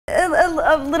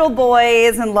a little boy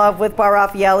is in love with Bar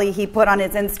Refaeli. He put on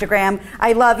his Instagram,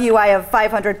 "I love you. I have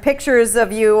 500 pictures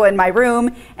of you in my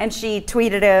room." And she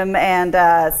tweeted him and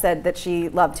said that she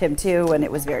loved him too, and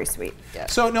it was very sweet. Yeah.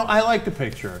 So no, I like the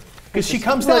picture because she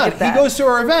comes down. He goes to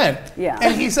her event,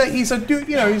 and he's a dude.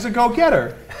 You know, he's a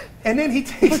go-getter. And then he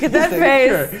takes Look at that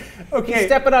face. picture. Okay. He's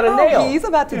stepping on a nail. He's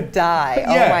about to die.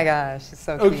 Yeah. Oh my gosh, he's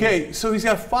so cute. Okay, so he's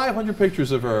got 500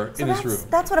 pictures of her in his room.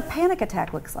 That's what a panic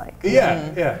attack looks like. Yeah,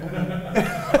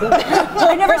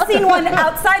 I've never seen one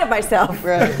outside of myself.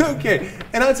 Right. Okay,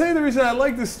 and I'll tell you the reason I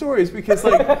like this story is because,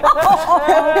 like, come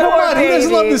on, who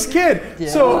doesn't love this kid? Yeah.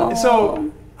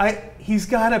 So he's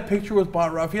got a picture with Bar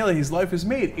Refaeli. His life is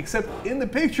made, except in the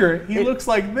picture, he looks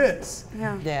like this.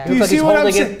 Yeah. Do you see what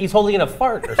I'm saying? He's holding in a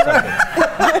fart or something.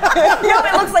 No,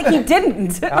 it looks like he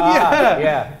didn't.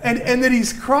 Yeah. And then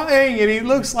he's crying, and he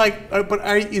looks like.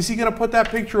 Is he going to put that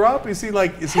picture up? Is he happy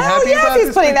about this? Hell yes,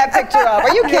 he's putting that picture up.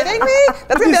 Are you kidding me?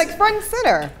 That's going to be like front and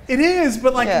center. It is,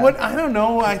 but like what? I don't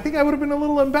know. I think I would have been a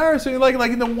little embarrassing. Like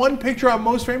in the one picture I'm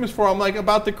most famous for, I'm like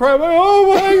about to cry. I'm like,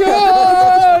 oh my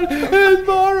God, it's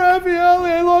Bar Refaeli.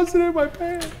 I lost it in my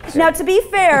pants. Now, to be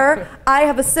fair, I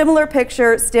have a similar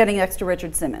picture standing next to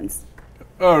Richard Simmons.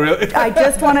 Oh, really? I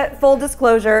just want to, full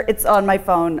disclosure, it's on my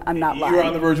phone. I'm not lying. You were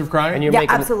on the verge of crying? And you're yeah,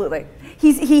 absolutely.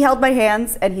 He held my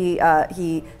hands and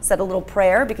he said a little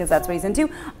prayer because that's what he's into.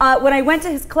 When I went to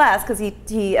his class, because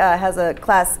he has a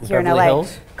class here in LA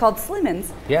Hills? called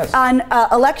Slimmons. Yes. On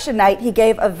election night, he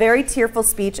gave a very tearful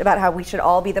speech about how we should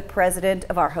all be the president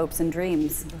of our hopes and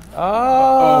dreams. Oh.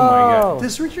 Oh my God.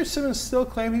 Does Richard Simmons still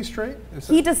claim he's straight?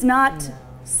 He does not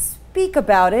speak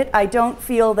about it. I don't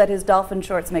feel that his dolphin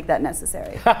shorts make that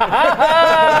necessary.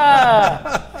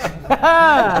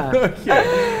 Okay.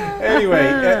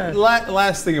 Anyway,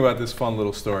 last thing about this fun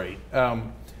little story.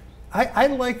 I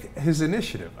like his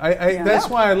initiative. That's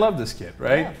why I love this kid,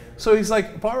 right? Yeah. So he's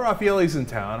like, Bar Refaeli's in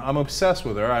town. I'm obsessed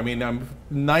with her. I mean, I'm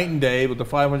night and day with the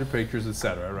 500 pictures,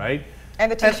 etc. Right?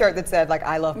 And the T-shirt that said like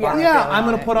 "I love Bar Refaeli." Yeah, I'm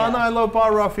going to put on the "I love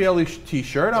Bar Refaeli"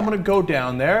 T-shirt. I'm going to go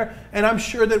down there, and I'm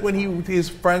sure that when his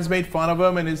friends made fun of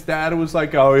him, and his dad was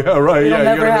like, "Oh yeah, right,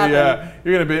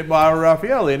 you're gonna be Bar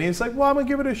Refaeli," and he's like, "Well, I'm gonna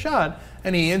give it a shot."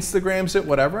 And he Instagrams it,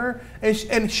 whatever,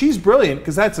 and she's brilliant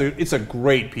because it's a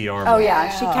great PR move. Oh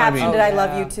yeah, she captioned it, "I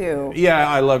love you too." Yeah,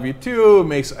 I love you too. It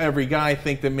makes every guy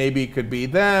think that maybe it could be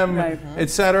them,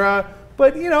 etc.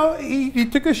 But you know, he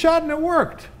took a shot and it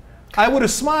worked. I would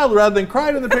have smiled rather than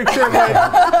cried in the picture, but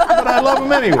I love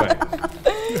him anyway.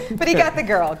 But he got the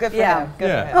girl. Good for him. Good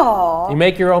for him. Aww. You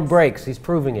make your own breaks. He's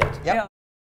proving it. Yep.